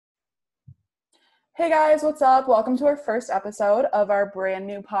Hey guys, what's up? Welcome to our first episode of our brand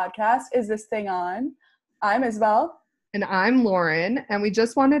new podcast, Is This Thing On? I'm Isabel. And I'm Lauren, and we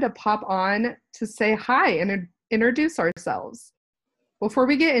just wanted to pop on to say hi and introduce ourselves. Before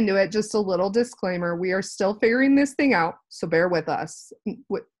we get into it, just a little disclaimer. We are still figuring this thing out, so bear with us.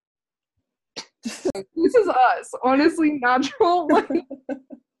 This is us. Honestly, natural.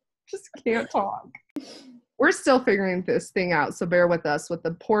 Just can't talk. We're still figuring this thing out, so bear with us with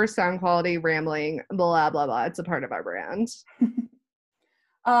the poor sound quality, rambling, blah, blah, blah. It's a part of our brand.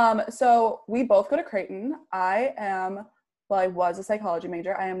 So we both go to Creighton. I was a psychology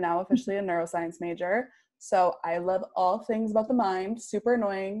major. I am now officially a neuroscience major. So I love all things about the mind. Super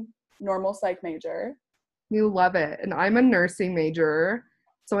annoying, normal psych major. You love it. And I'm a nursing major,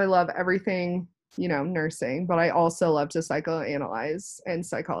 so I love everything, nursing, but I also love to psychoanalyze and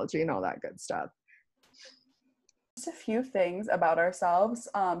psychology and all that good stuff. Just a few things about ourselves,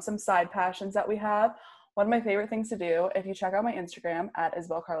 some side passions that we have. One of my favorite things to do, if you check out my Instagram at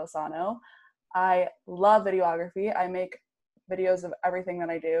Isabel Carlosano, I love videography. I make videos of everything that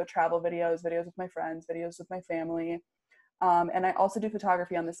I do, travel videos, videos with my friends, videos with my family. And I also do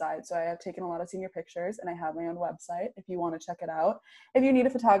photography on the side. So I have taken a lot of senior pictures and I have my own website if you want to check it out. If you need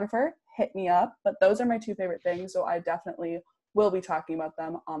a photographer, hit me up. But those are my two favorite things. So I definitely will be talking about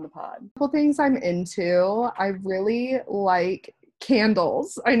them on the pod. A couple things I'm into. I really like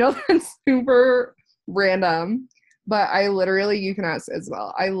candles. I know that's super random, but you can ask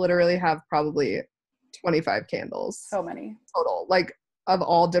Isabel. I literally have probably 25 candles. So many. Total. Like of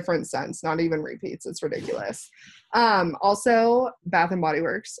all different scents, not even repeats. It's ridiculous. Also Bath and Body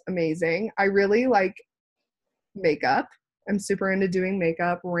Works, amazing. I really like makeup. I'm super into doing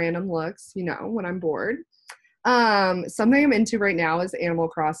makeup, random looks, when I'm bored. Something I'm into right now is Animal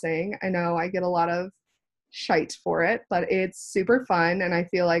Crossing. I know I get a lot of shite for it, but it's super fun, and I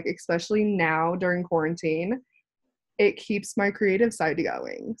feel like especially now during quarantine, it keeps my creative side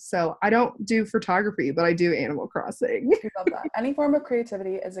going. So I don't do photography, but I do Animal Crossing. We love that. Any form of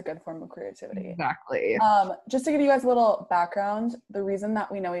creativity is a good form of creativity. Exactly. Just to give you guys a little background, the reason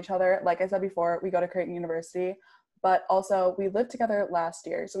that we know each other, like I said before, we go to Creighton University, but also we lived together last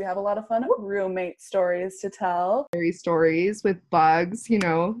year. So we have a lot of fun roommate stories to tell. Scary stories with bugs,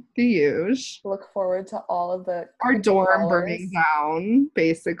 the huge. Look forward to all of the our dorm burning down,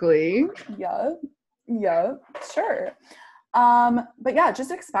 basically. Yeah, sure. But yeah, just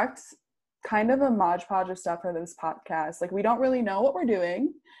expect kind of a Mod Podge of stuff for this podcast. Like, we don't really know what we're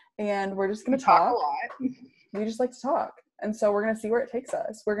doing, and we're just going to talk a lot. We just like to talk. And so we're going to see where it takes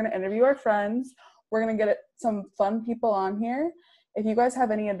us. We're going to interview our friends. We're going to get some fun people on here. If you guys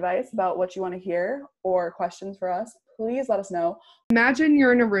have any advice about what you want to hear or questions for us, please let us know. Imagine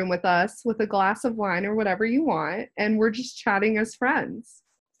you're in a room with us with a glass of wine or whatever you want, and we're just chatting as friends.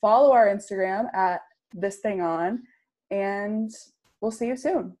 Follow our Instagram at This Thing On, and we'll see you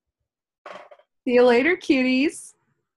soon. See you later, cuties.